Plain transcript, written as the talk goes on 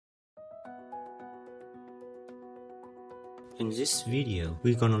In this video,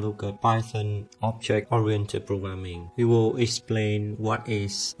 we're gonna look at Python object-oriented programming. We will explain what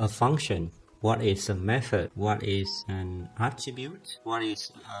is a function, what is a method, what is an attribute, what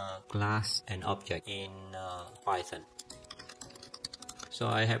is a class and object in Python. So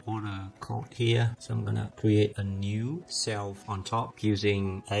I have all the code here. So I'm gonna create a new cell on top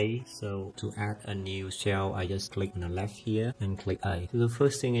using A. So to add a new cell, I just click on the left here and click A. So the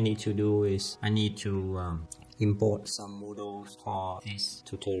first thing I need to do is I need to import some models for this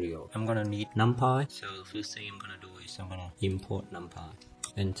tutorial. I'm gonna need numpy. So the first thing I'm gonna do is I'm gonna import numpy.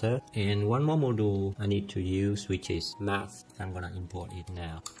 Enter. And one more module I need to use, which is math. I'm gonna import it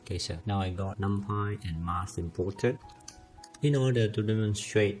now. Okay, so now I got numpy and math imported. In order to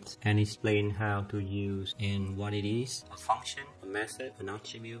demonstrate and explain how to use and what it is, a function, a method, an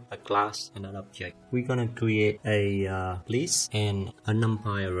attribute, a class, and an object, we're gonna create a list and a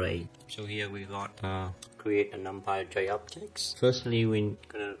numpy array. So here we got create a numpy array objects. Firstly, we're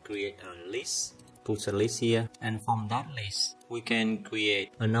gonna create a list. Put a list here, and from that list we can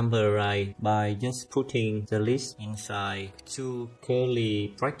create a number array by just putting the list inside two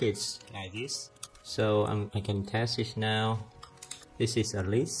curly brackets like this. So I can test it now. This is a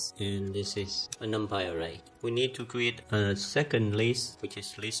list and this is a numpy array. We need to create a second list, which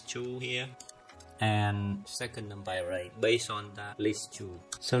is list 2 here, and second numpy array based on that list 2.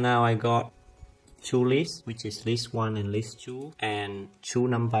 So now I got two lists, which is list 1 and list 2, and two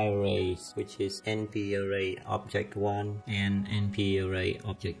numpy arrays, which is np array object 1 and np array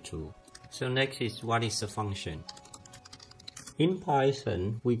object 2. So next is what is a function. In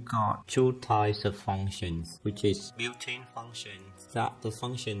Python, we got two types of functions, which is built-in function, that the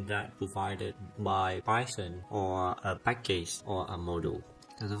function that provided by Python or a package or a module.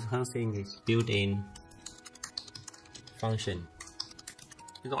 So the first thing is built-in function.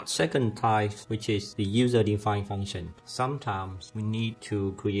 We got second type, which is the user-defined function. Sometimes we need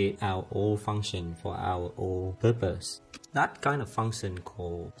to create our own function for our own purpose. That kind of function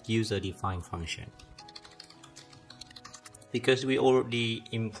called user-defined function. Because we already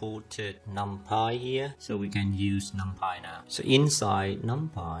imported numpy here, so we can use numpy now. So inside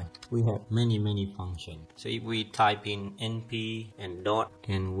numpy, we have many functions. So if we type in np and dot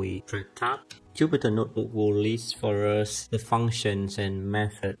and we press tab, Jupyter Notebook will list for us the functions and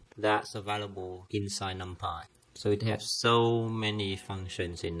methods that's available inside numpy. So it has so many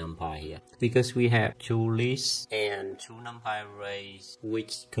functions in numpy here. Because we have two lists and two numpy arrays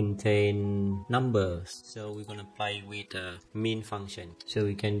which contain numbers. So we're gonna play with the min function. So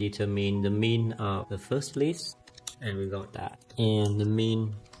we can determine the mean of the first list, and we got that. And the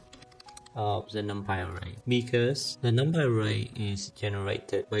mean of the numpy array, because the numpy array is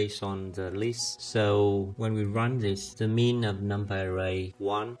generated based on the list. So when we run this, the mean of numpy array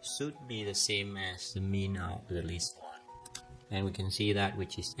 1 should be the same as the mean of the list 1, and we can see that,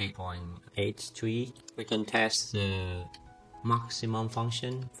 which is 8.83. We can test the maximum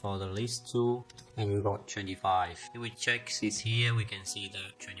function for the list 2, and we got 25. If we check this here, we can see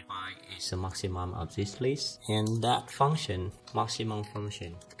that 25 is the maximum of this list, and that function, maximum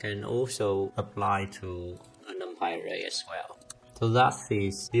function, can also apply to a numpy array as well. So that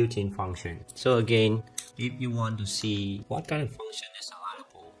is built-in function. So again, if you want to see what kind of function is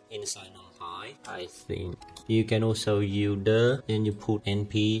available inside numpy, I think you can also use then you put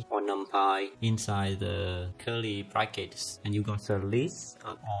np or numpy inside the curly brackets, and you got a list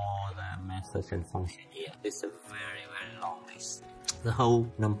of all the methods and functions here. It's a very long list, the whole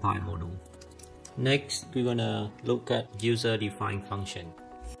numpy module. Next, we're gonna look at user-defined function.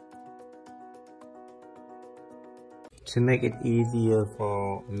 To make it easier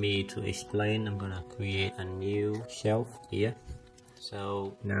for me to explain, I'm gonna create a new shelf here.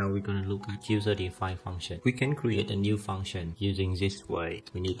 So now we're gonna look at user-defined function. We can create a new function using this way.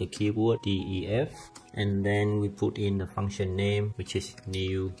 We need the keyword def, and then we put in the function name, which is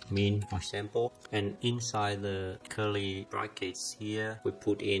new min, for example. And inside the curly brackets here, we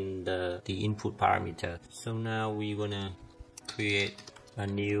put in the input parameter. So now we're gonna create a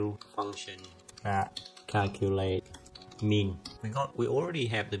new function that calculate mean. We already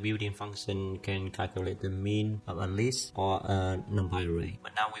have the built-in function can calculate the mean of a list or a numpy array,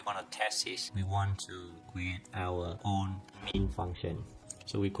 but now we want to test this. We want to create our own mean function,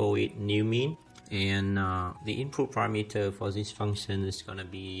 so we call it new mean, and the input parameter for this function is going to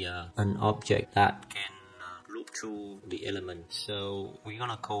be an object that can loop through the element. So we're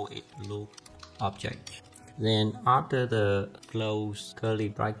gonna call it loop object. Then after the close curly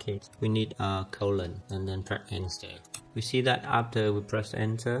bracket, we need a colon, and then press enter. We see that after we press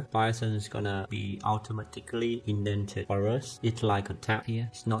enter, Python is gonna be automatically indented for us. It's like a tab here.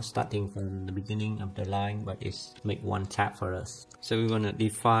 It's not starting from the beginning of the line, but it's make one tab for us. So we're gonna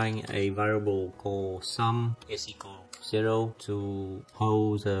define a variable called sum is equal 0 to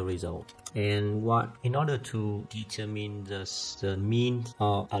hold the result. And in order to determine the mean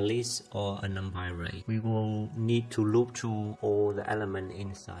of a list or a numpy array, we will need to loop through all the elements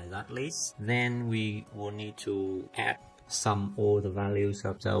inside that list. Then we will need to add sum all the values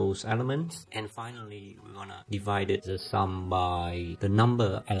of those elements, and finally we're gonna divide the sum by the number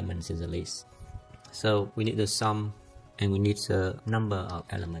of elements in the list. So we need the sum and we need the number of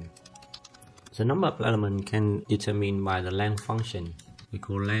elements. The number of elements can determine by the length function. We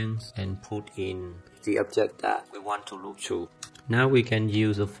call length and put in the object that we want to loop through. Now we can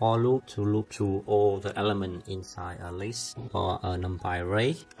use a for loop to loop through all the elements inside a list or a numpy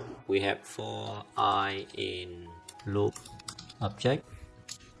array. We have for I in loop object,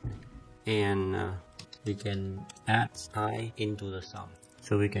 and we can add I into the sum.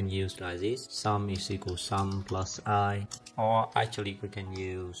 So we can use like this: sum is equal sum plus I, or actually we can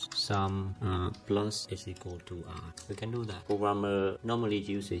use sum plus is equal to I. We can do that. Programmer normally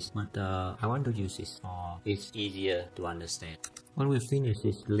use this, but I want to use this, or it's easier to understand. When we finish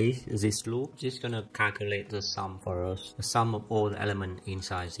this list, this loop, it's gonna calculate the sum for us, the sum of all the elements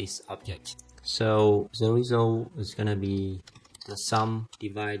inside this object. So the result is gonna be the sum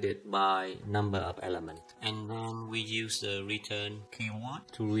divided by number of elements, and then we use the return keyword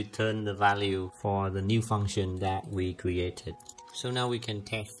to return the value for the new function that we created. So now we can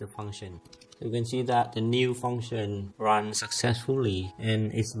test the function. You can see that the new function runs successfully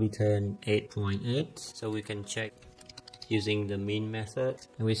and it's returned 8.8. So we can check using the mean method,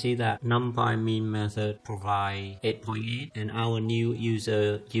 and we see that numpy mean method provide 8.8, and our new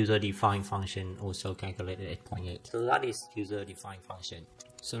user defined function also calculated 8.8. So that is user defined function.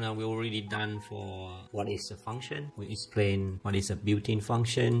 So now we're already done for what is a function. We explain what is a built-in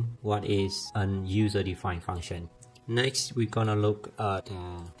function, what is a user defined function. Next we're gonna look at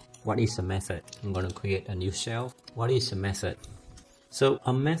what is a method. I'm gonna create a new cell. What is a method? So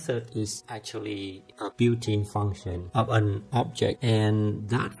a method is actually a built-in function of an object, and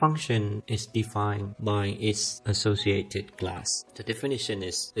that function is defined by its associated class. The definition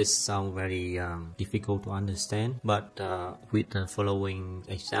is sound very difficult to understand, but with the following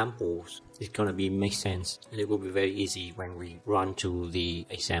examples, it's gonna make sense, and it will be very easy when we run to the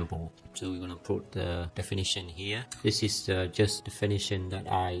example. So we're gonna put the definition here. This is just definition that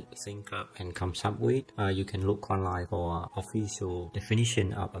I think up and comes up with. You can look online for official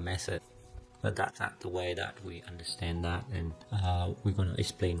definition of a method, but that's not the way that we understand that, and we're gonna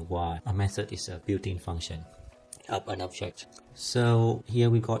explain why a method is a built-in function of an object. So here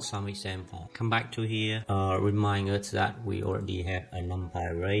we got some example. Come back to here, remind us that we already have a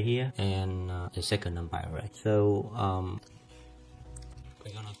numpy array here and the second numpy array. So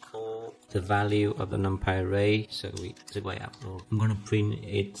we're gonna call the value of the numpy array. So the way upload, I'm gonna print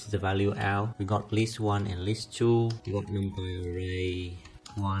it the value out. We got list 1 and list 2. We got numpy array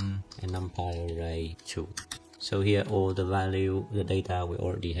 1 and numpy array 2. So here all the value, the data we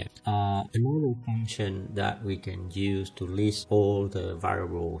already have. Another function that we can use to list all the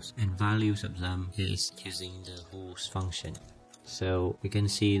variables and values of them is using the whos function. So we can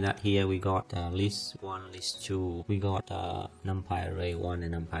see that here we got list 1, list 2, we got numpy array 1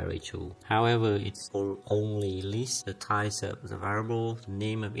 and numpy array 2. However, it's only list the types of the variable, the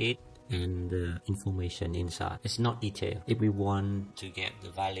name of it, and the information inside. It's not detailed. If we want to get the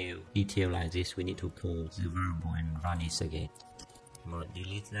value detailed like this, we need to call the variable and run it again. I'm gonna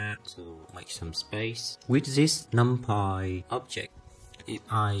delete that to make some space. With this numpy object, if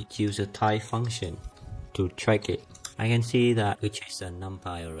I use a type function to track it, I can see that which is a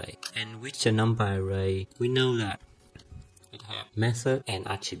numpy array. And with a numpy array, we know that it has method and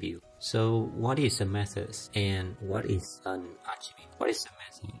attribute. So what is a method and what is an attribute? What is a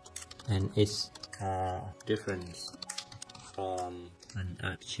method? And it's different from an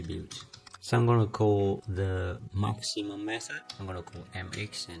attribute. So I'm gonna call the maximum method, I'm gonna call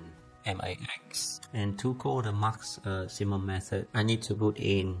mx and max. And to call the maximum method, I need to put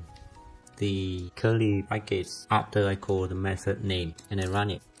in the curly brackets after I call the method name and I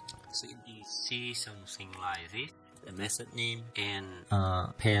run it. So if you see something like this, the method name and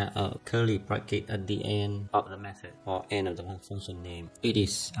pair a curly bracket at the end of the method or end of the function name, it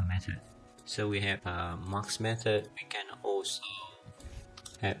is a method. So we have a max method. We can also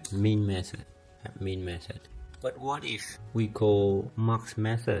have min method. But what if we call max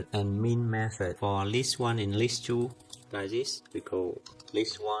method and min method for list 1 and list 2 like this? We call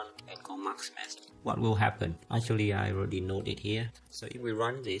list 1 and call max method. what will happen? Actually, I already noted it here. So if we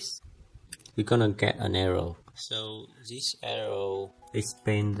run this, we're gonna get an error. So this error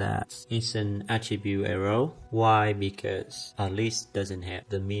explains that it's an attribute error. Why? Because a list doesn't have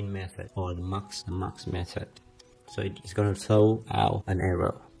the min method or the max method. So it's gonna throw out an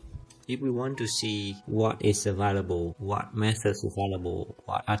error. If we want to see what is available, what methods available,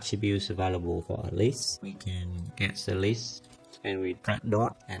 what attributes available for a list, we can get the list and we press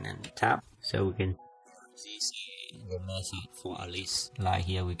dot and then tab, so we can see the method for a list. Like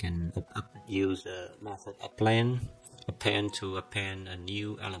here we can use the method append to append a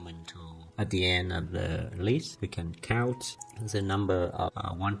new element to at the end of the list. We can count the number of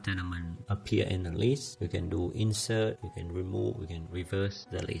wanted element appear in the list. We can do insert, we can remove, we can reverse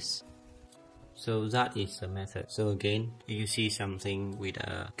the list. So that is a method. So again, you see something with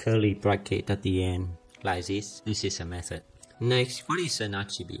a curly bracket at the end like this. This is a method. Next, what is an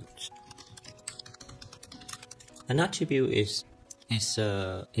attribute? An attribute is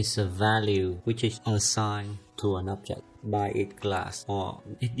a value which is assigned to an object by its class, or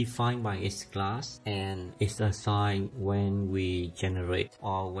it's defined by its class, and it's assigned when we generate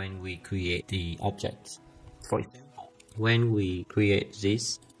or when we create the objects. For example, when we create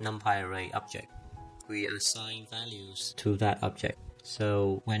this numpy array object, we assign values to that object.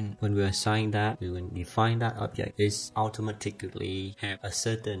 So when we assign that, we will define that object. It automatically have a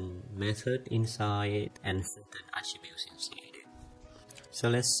certain method inside it and certain attributes inside it. So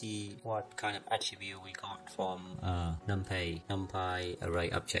let's see what kind of attribute we got from numpy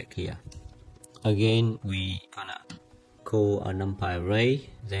array object here. Again, we gonna call a numpy array,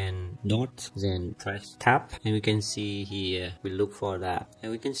 then dot, then press tab, and we can see here, we look for that,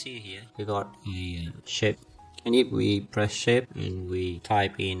 and we can see here we got a shape. And if we press shape and we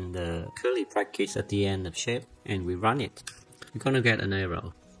type in the curly brackets at the end of shape and we run it, we're gonna get an error.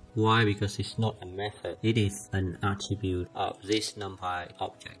 Why? Because it's not a method, it is an attribute of this numpy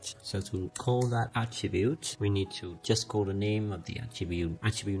object. So to call that attribute, we need to just call the name of the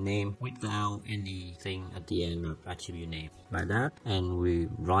attribute name without anything at the end of attribute name, like that, and we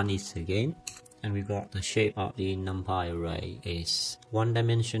run it again. And we got the shape of the numpy array is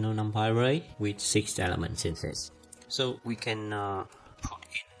one-dimensional numpy array with 6 elements in it. So we can put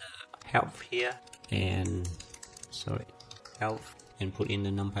in the health here and health, and put in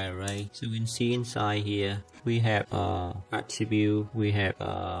the numpy array. So we can see inside here we have attribute, we have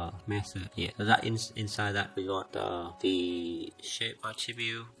method here. So that inside that we got the shape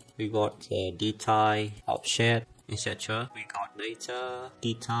attribute, we got the detail, object, etc. We got data,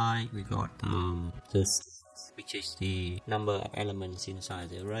 detail, we got this, which is the number of elements inside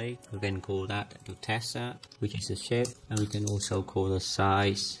the array. We can call that to test that, which is the shape, and we can also call the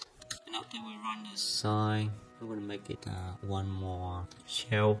size. And after we run the size, I'm gonna make it one more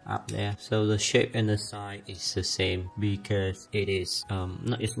shell up there. So the shape and the size is the same because it is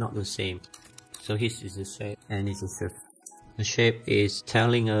it's not the same. So this is the shape and this is the shape is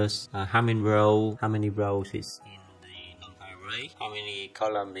telling us how many rows is in the numpy array, how many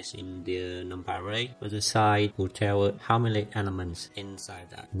columns is in the numpy array, but the size will tell us how many elements inside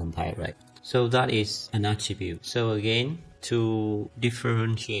that numpy array. So that is an attribute. So again, to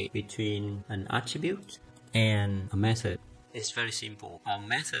differentiate between an attribute and a method, it's very simple. A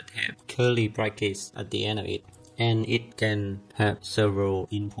method has curly brackets at the end of it, and it can have several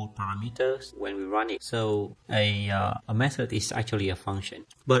input parameters when we run it. So a method is actually a function,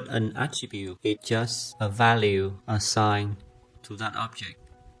 but an attribute is just a value assigned to that object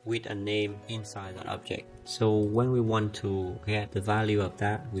with a name inside that object. So when we want to get the value of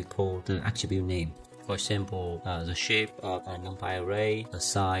that, we call the attribute name. For example, the shape of a numpy array, the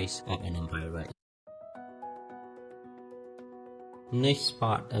size of a numpy array. Next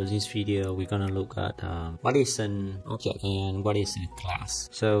part of this video, we're gonna look at what is an object and what is a class.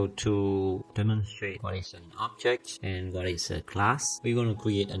 So to demonstrate what is an object and what is a class, we're gonna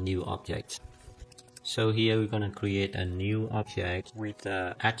create a new object. So here we're gonna create a new object with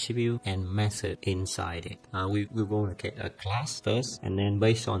the attribute and method inside it. We're going to get a class first, and then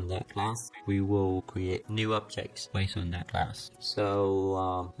based on that class, we will create new objects based on that class.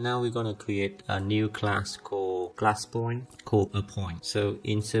 So now we're gonna create a new class called a point. So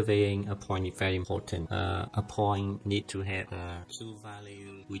in surveying, a point is very important. A point need to have two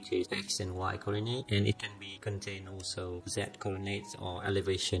values, which is x and y coordinate, and it can be contain also z coordinates or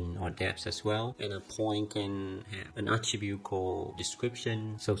elevation or depth as well. And a point can have an attribute called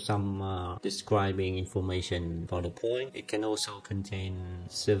description, so some describing information for the point. It can also contain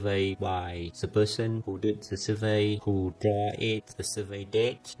survey by the person who did the survey, who draw it, the survey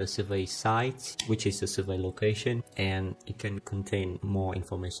date, the survey site, which is the survey location, function, and it can contain more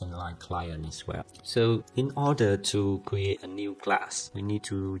information like client as well. So in order to create a new class, we need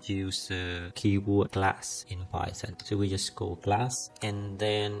to use the keyword class in Python. So we just call class and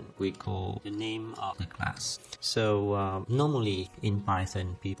then we call the name of the class. So normally in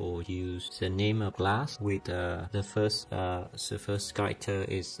Python, people use the name of class with the first character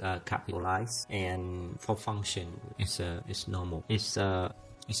is capitalized, and for function it's normal.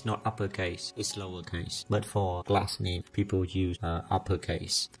 It's not uppercase, it's lowercase. But for class name, people use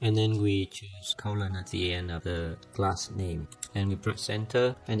uppercase. And then we choose colon at the end of the class name. And we press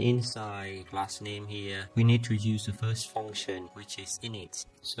enter. And inside class name here, we need to use the first function, which is init.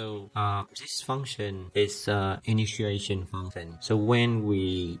 So this function is initiation function. So when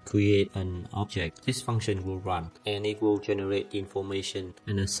we create an object, this function will run and it will generate information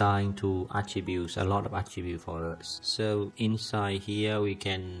and assign to attributes, a lot of attributes for us. So inside here we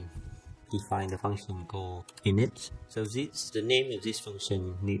can define the function called init. So the name of this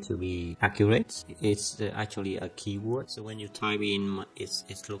function needs to be accurate. It's actually a keyword. So when you type in, it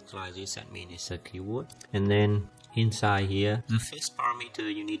looks like this. That means it's a keyword. And then inside here, the first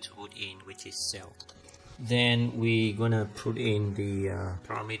parameter you need to put in, which is cell. Then we're gonna put in the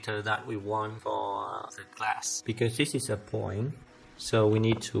parameter that we want for the class, because this is a point. So we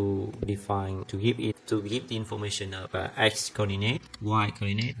need to define to give the information of x coordinate, y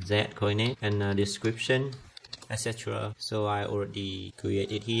coordinate, z coordinate, and description, etc. So I already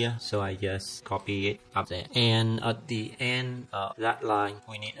created here, so I just copy it up there. And at the end of that line,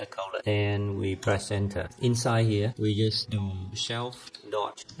 we need a colon. Then we press enter. Inside here, we just do shelf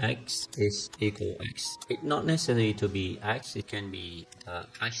dot x is equal x. It's not necessary to be x. It can be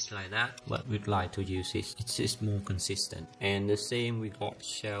x like that, but we'd like to use it. It's just more consistent. And the same, we got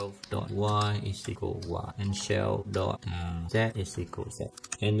shelf dot y is equal y, and shelf dot z is equal z.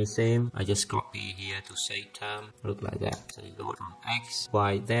 And the same, I just copy here to save time. Look like that. So you go from x,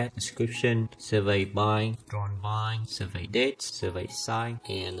 y, z, description, survey by, drawn by, survey date, survey size,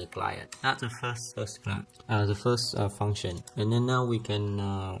 and the client. That's the first function. And then now we can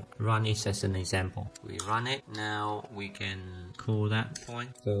run it as an example. We run it. Now we can call that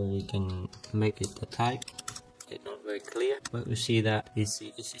point. So we can make it a type. It's not very clear, but we see that this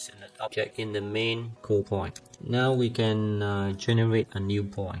is an object in the main call point. Now we can generate a new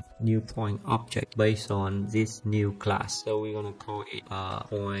point object based on this new class. So we're gonna call it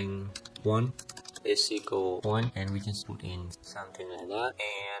point1 is equal point, and we just put in something like that.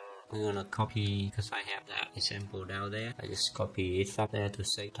 And we're gonna copy, because I have that example down there. I just copy it up there to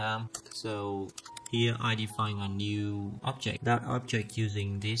save time. So here I define a new object. That object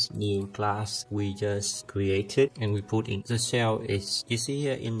using this new class we just created, and we put in the shell is, you see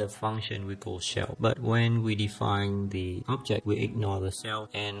here in the function we call shell, but when we define the object we ignore the shell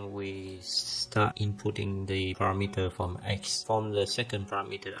and we start inputting the parameter from the second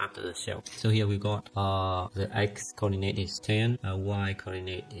parameter after the shell. So here we got the x coordinate is 10, y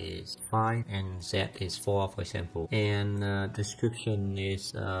coordinate is 5, and z is 4, for example. And description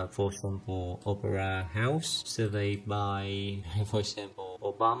is for example opera house, surveyed by, for example,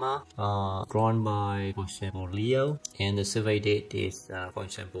 Obama, drawn by, for example, Leo, and the survey date is, for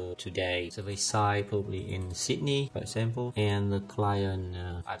example, today. Survey site probably in Sydney, for example, and the client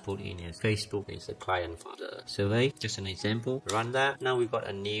I put in is Facebook is the client for the survey. Just an example. Run that. Now we got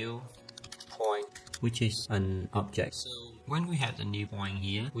a new point, which is an object. So when we have the new point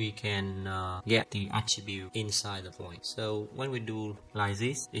here, we can get the attribute inside the point. So when we do like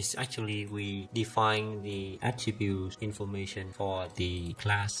this, it's actually we define the attribute information for the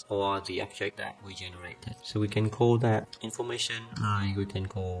class or the object that we generated. So we can call that information like we can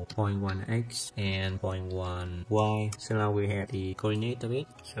call point1x and point1y. So now we have the coordinate of it.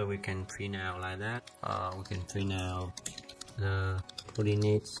 So we can print out like that. We can print out the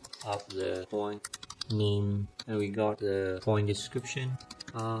coordinates of the point name, and we got the point description.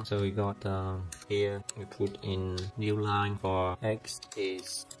 So we got here we put in new line for x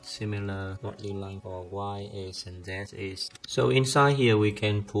is similar, not new line for y is, and z is. So inside here we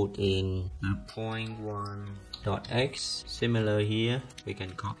can put in the point1.x. Similar here we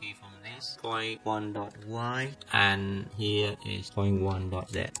can copy from this point1.y, and here is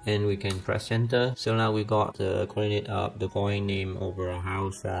point1.z, and we can press enter. So now we got the coordinate of the point name over a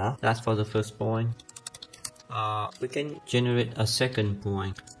house. That's for the first point. We can generate a second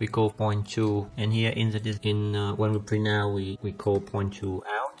point. We call point2, and here when we print out we call point2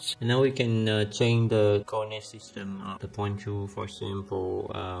 out. And now we can change the coordinate system of the point2. For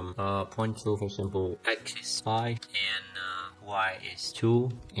example, point2 for example x is 5 and y is 2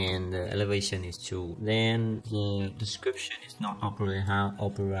 and the elevation is 2. Then the description is not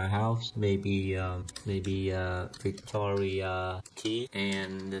opera house, maybe Victoria Key,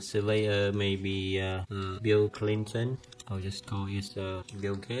 and the surveyor maybe Bill Clinton. I'll just call it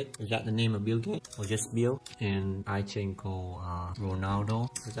Bill Gates. Is that the name of Bill Gates? Or just Bill? And I can call Ronaldo.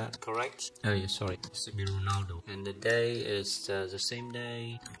 Is that correct? Oh yeah, sorry. It's Ronaldo. And the day is the same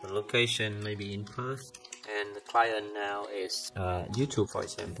day. The location maybe in Perth. And the client now is YouTube, for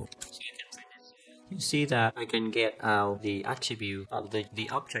example. You see that I can get out the attribute of the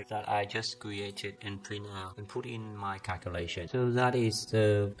object that I just created and print out and put in my calculation. So that is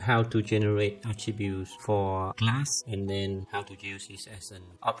how to generate attributes for class and then how to use this as an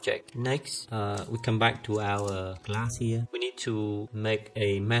object. Next, we come back to our class here. We need to make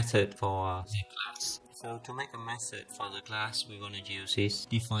a method for the class. So to make a method for the class, we're going to use this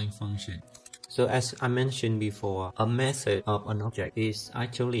define function. So as I mentioned before, a method of an object is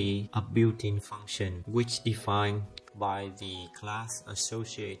actually a built-in function which defined by the class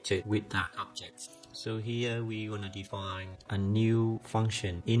associated with that object. So here we're going to define a new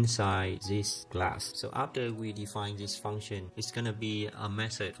function inside this class. So after we define this function, it's going to be a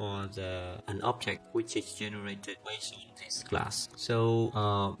method for an object which is generated based on this class.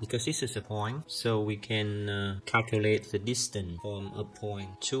 So because this is a point, so we can calculate the distance from a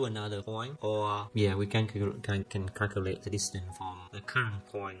point to another point, or we can calculate the distance from the current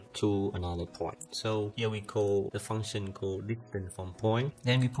point to another point. So here we call the function called distance from point.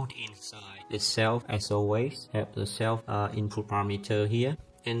 Then we put inside the self, as always, have the self input parameter here.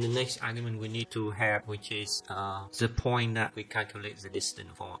 And the next argument we need to have, which is the point that we calculate the distance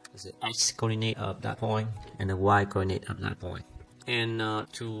for, the x coordinate of that point and the y coordinate of that point. And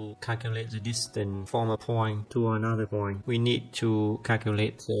to calculate the distance from a point to another point, we need to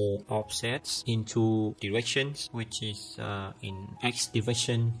calculate the offsets in two directions, which is in x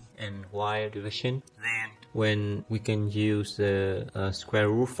direction and y direction. Then when we can use the square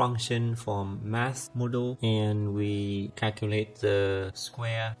root function from math model, and we calculate the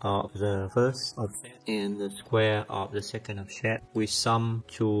square of the first offset and the square of the second offset, we sum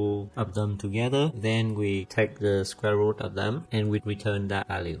two of them together, then we take the square root of them and we return that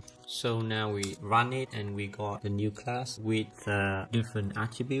value. So now we run it and we got the new class with different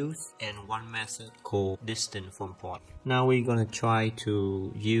attributes and one method called distance from point. Now we're gonna try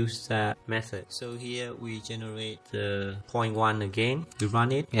to use that method. So here we generate the point 1 again, we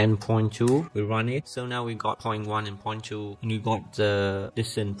run it, and point 2, we run it. So now we got point 1 and point 2, and we got the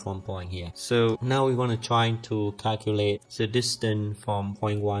distance from point here. So now we're gonna try to calculate the distance from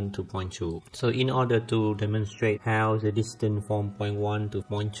point 1 to point 2. So in order to demonstrate how the distance from point 1 to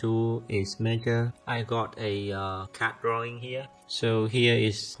point 2 is measured, I got a CAD drawing here. So here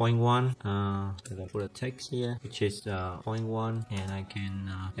is point 1, I put a text here which is point 1, and I can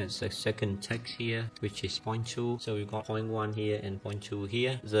get a second text here which is point 2. So we got point 1 here and point 2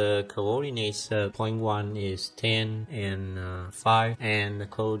 here. The coordinates point 1 is 10 and 5, and the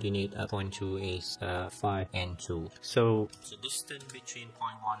coordinate at point 2 is 5 and 2. So the distance between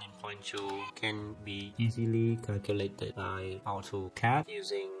point 1 and point 2 can be easily calculated by AutoCAD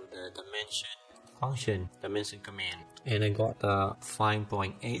using the dimension command, and I got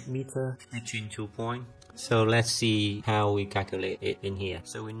 5.8 meter between 2 points. So let's see how we calculate it in here.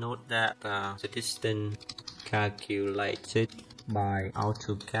 So we note that the distance calculated by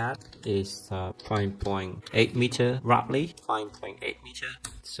AutoCAD is 5.8 meter, roughly 5.8 meter.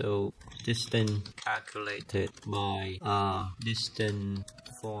 So distance calculated by distance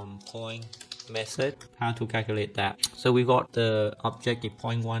from point method, how to calculate that. So we got the objective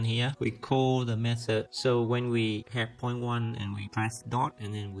point 1 here, we call the method. So when we have point 1 and we press dot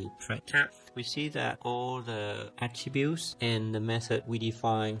and then we press tab, we see that all the attributes and the method we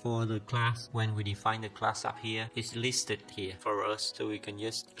define for the class, when we define the class up here, is listed here for us. So we can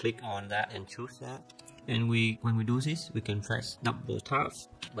just click on that and choose that. And when we do this, we can press double tap,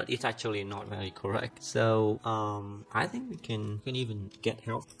 but it's actually not very correct. So I think we can even get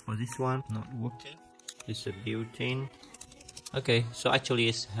help for this one. Not working. It's a built-in. Okay, so actually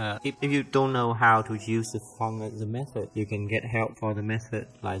it's if you don't know how to use the method, you can get help for the method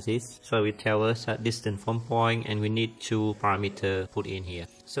like this. So it tells us that distance from point, and we need 2 parameters put in here.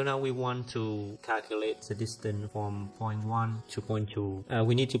 So now we want to calculate the distance from point 1 to point 2.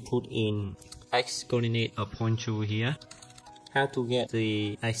 We need to put in x coordinate of point 2 here. How to get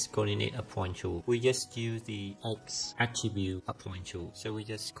the x coordinate of point 2? We just use the x attribute of point 2. So we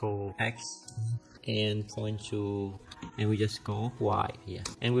just call x and point to, and we just go y here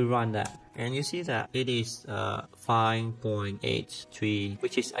and we run that, and you see that it is 5.83,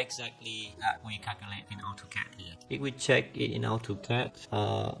 which is exactly that we calculate in AutoCAD here. If we check it in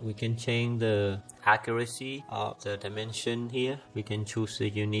AutoCAD, we can change the accuracy of the dimension here. We can choose the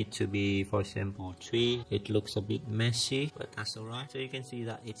unit to be, for example, 3. It looks a bit messy, but that's alright. So you can see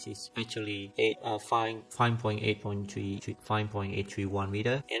that it is actually 5.831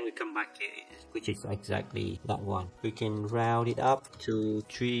 meter, and we come back here, which is exactly that one. We can round it up to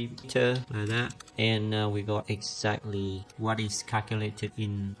 3 meter like that, and we got exactly what is calculated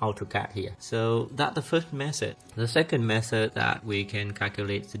in AutoCAD here. So that's the first method. The second method that we can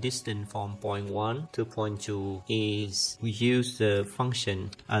calculate the distance from point 1 to point 2 is we use the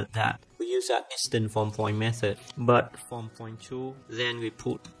function that we use that distance from point method, but from point 2 then we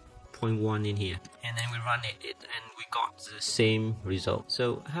put point 1 in here, and then we run it and we got the same result.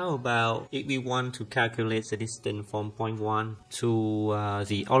 So how about if we want to calculate the distance from point 1 to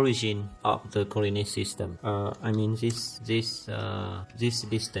the origin of the coordinate system, I mean this distance,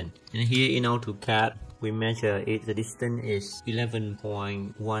 and here in AutoCAD we measure it, the distance is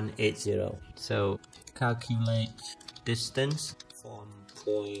 11.180. So calculate distance from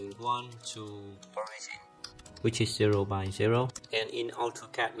point 1 to origin, which is 0 by 0, and in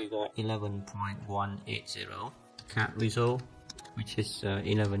AutoCAD we got 11.180 CAD result, which is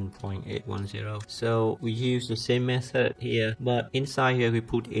 11.810. So we use the same method here, but inside here we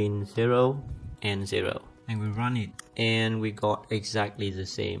put in 0 and 0, and we run it, and we got exactly the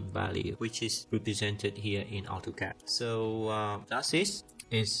same value, which is represented here in AutoCAD. So that's it.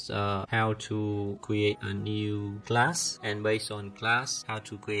 Is how to create a new class, and based on class, how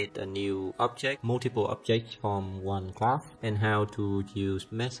to create a new object, multiple objects from one class, and how to use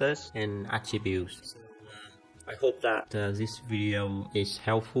methods and attributes. I hope that this video is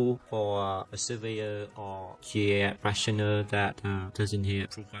helpful for a surveyor or GIS practitioner that doesn't have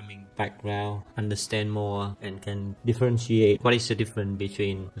programming background, understand more and can differentiate what is the difference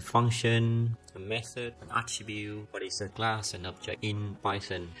between a function, a method, an attribute, what is a class and object in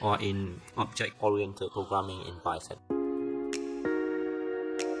Python, or in object-oriented programming in Python.